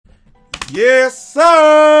Yes, sir.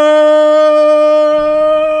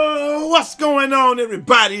 What's going on,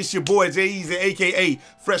 everybody? It's your boy Jay Easy, aka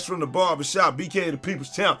Fresh from the Barbershop, BK the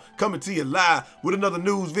People's Champ, coming to you live with another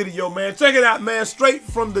news video, man. Check it out, man. Straight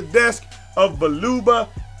from the desk of Baluba,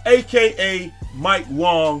 aka Mike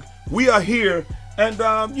Wang. We are here, and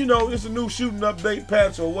you know, it's a new shooting update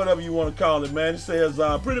patch or whatever you want to call it, man. It says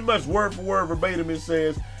pretty much word for word verbatim. It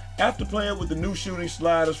says, after playing with the new shooting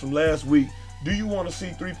sliders from last week, do you want to see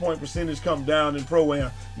 3-point percentage come down in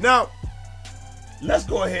Pro-Am? Now, let's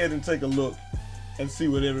go ahead and take a look and see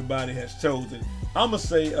what everybody has chosen. I'm going to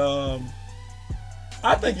say,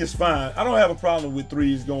 I think it's fine. I don't have a problem with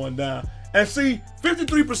threes going down. And see,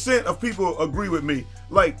 53% of people agree with me.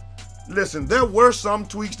 Like, listen, there were some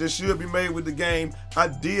tweaks that should be made with the game. I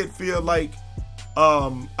did feel like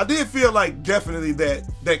definitely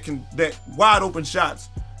that wide open shots,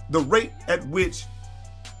 the rate at which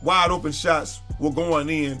wide open shots were going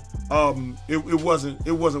in, it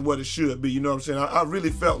wasn't what it should be. You know what I'm saying? I really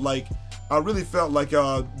felt like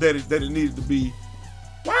that it needed to be.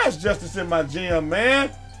 Why is Justice in my gym, man?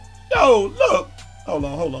 Yo, look. Hold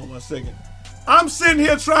on 1 second. I'm sitting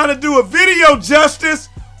here trying to do a video, Justice.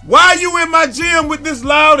 Why are you in my gym with this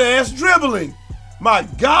loud ass dribbling? My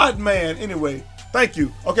God, man. Anyway, thank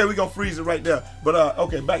you. Okay, we're gonna freeze it right there. But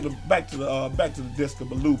okay, back to the desk of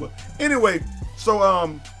Baluba. Anyway, so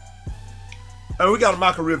and we got a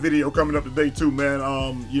my career video coming up today too,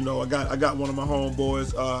 man. You know, I got one of my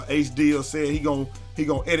homeboys, HD, said he gonna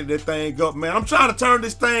edit that thing up, man. I'm trying to turn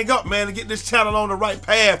this thing up, man, and get this channel on the right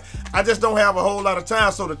path. I just don't have a whole lot of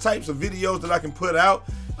time, so the types of videos that I can put out,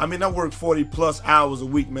 I mean, I work 40+ hours a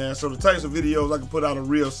week, man. So the types of videos I can put out are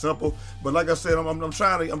real simple. But like I said, I'm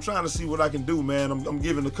trying to see what I can do, man. I'm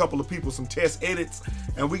giving a couple of people some test edits,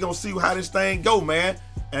 and we gonna see how this thing go, man.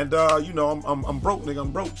 And you know, I'm broke, nigga.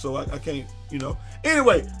 I'm broke, so I can't, you know.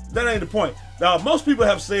 Anyway, that ain't the point. Now, most people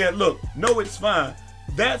have said, look, no, it's fine.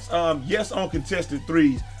 That's yes on contested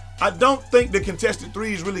threes. I don't think the contested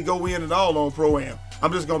threes really go in at all on Pro-Am.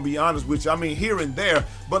 I'm just gonna be honest with you. I mean, here and there,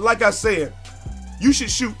 but like I said, you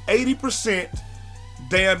should shoot 80%.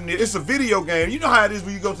 Damn near. It's a video game. You know how it is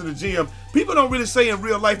when you go to the gym. People don't really say in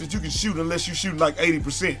real life that you can shoot unless you shoot like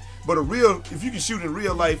 80%. But if you can shoot in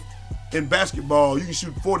real life in basketball, you can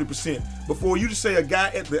shoot 40%. Before you just say a guy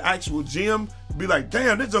at the actual gym be like,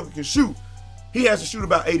 damn, that joker can shoot, he has to shoot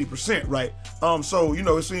about 80%, right? So, you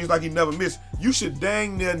know, it seems like he never missed. You should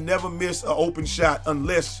dang near never miss an open shot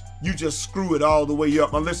unless you just screw it all the way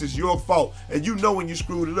up, unless it's your fault and you know when you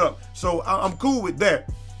screwed it up. So I'm cool with that.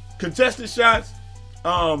 Contested shots,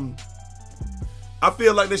 I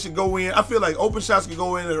feel like they should go in. I feel like open shots can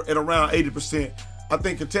go in at around 80%. I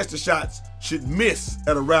think contested shots should miss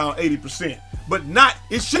at around 80%, but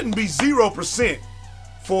it shouldn't be 0%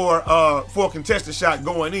 for a contested shot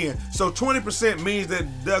going in. So 20% means that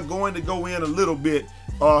they're going to go in a little bit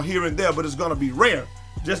here and there, but it's going to be rare.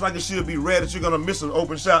 Just like it should be rare that you're going to miss an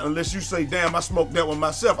open shot unless you say, damn, I smoked that one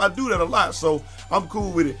myself. I do that a lot, so I'm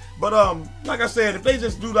cool with it. But like I said, if they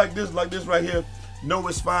just do like this right here, no,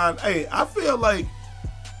 it's fine. Hey, I really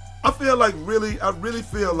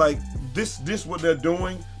feel like this what they're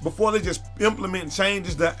doing. Before they just implement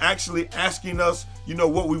changes, they're actually asking us, you know,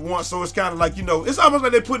 what we want. So it's kind of like, you know, it's almost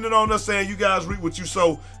like they're putting it on us, saying, you guys reap what you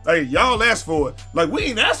sow. Hey, y'all asked for it. Like, we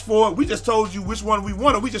ain't asked for it. We just told you which one we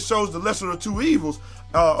wanted. We just chose the lesser of two evils,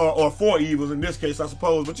 or 4 evils in this case, I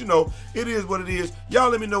suppose. But you know, it is what it is. Y'all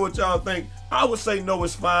let me know what y'all think. I would say no,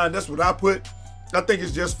 it's fine. That's what I put. I think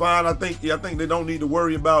it's just fine. I think they don't need to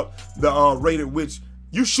worry about the rate at which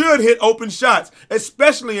you should hit open shots,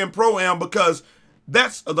 especially in Pro-Am, because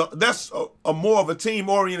that's a more of a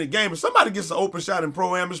team-oriented game. If somebody gets an open shot in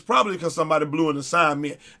Pro-Am, it's probably because somebody blew an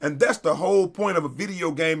assignment. And that's the whole point of a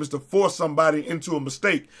video game, is to force somebody into a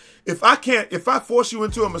mistake. If I force you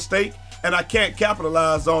into a mistake and I can't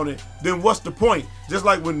capitalize on it, then what's the point? Just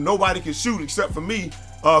like when nobody can shoot except for me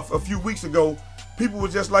a few weeks ago, people were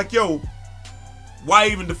just like, yo, why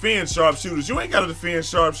even defend sharpshooters? You ain't got to defend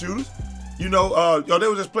sharpshooters. You know, they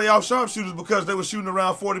were just playoff sharpshooters because they were shooting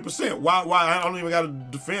around 40%. Why? I don't even got to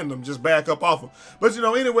defend them. Just back up off them. But, you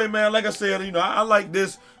know, anyway, man, like I said, you know, I like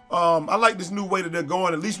this. I like this new way that they're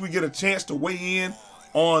going. At least we get a chance to weigh in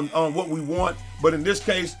on what we want. But in this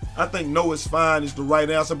case, I think no, it's fine is the right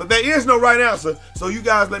answer. But there is no right answer. So you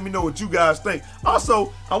guys let me know what you guys think.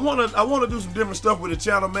 Also, I wanna do some different stuff with the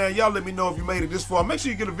channel, man. Y'all let me know if you made it this far. Make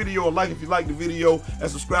sure you give a video a like if you like the video,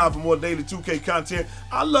 and subscribe for more daily 2K content.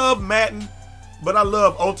 I love Madden, but I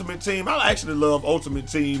love Ultimate Team. I actually love Ultimate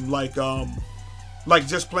Team, like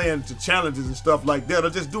just playing to challenges and stuff like that, or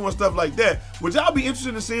just doing stuff like that. Would y'all be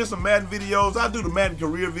interested in seeing some Madden videos? I do the Madden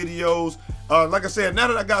career videos. Like I said, now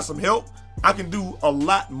that I got some help, I can do a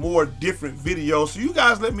lot more different videos. So you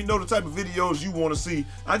guys let me know the type of videos you want to see.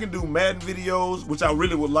 I can do Madden videos, which I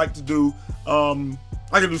really would like to do.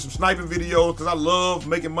 I can do some sniping videos because I love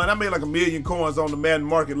making money. I made like 1 million coins on the Madden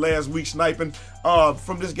market last week sniping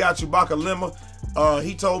from this guy Chewbaccca Lemma.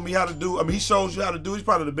 He told me how to do. I mean, he shows you how to do. He's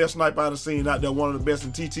probably the best sniper I've seen out there. One of the best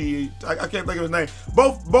in TT. I can't think of his name.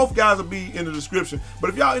 Both guys will be in the description. But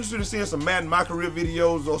if y'all interested in seeing some Madden my career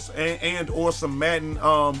videos or some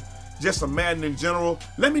Madden, just some Madden in general,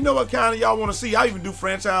 let me know what kind of y'all want to see. I even do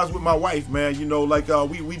franchise with my wife, man. You know, like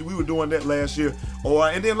we were doing that last year.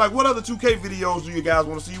 And then like, what other 2K videos do you guys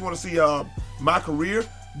want to see? You want to see my career?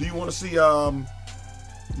 Do you want to see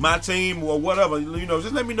my team or whatever? You know,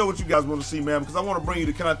 just let me know what you guys want to see, man, because I want to bring you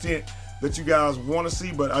the content that you guys want to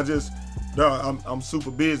see. But I'm super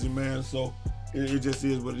busy, man. So it just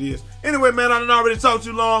is what it is. Anyway, man, I done already talked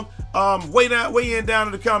too long. Weigh in down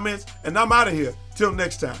in the comments, and I'm out of here. Till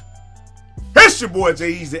next time. It's your boy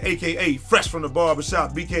Jay Easy, aka Fresh from the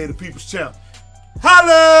Barbershop, BK the People's Champ.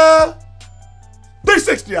 Holla!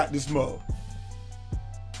 360 out this mug.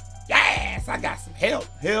 Yes, I got some help.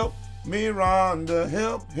 Help me, Rhonda.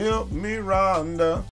 Help me, Rhonda.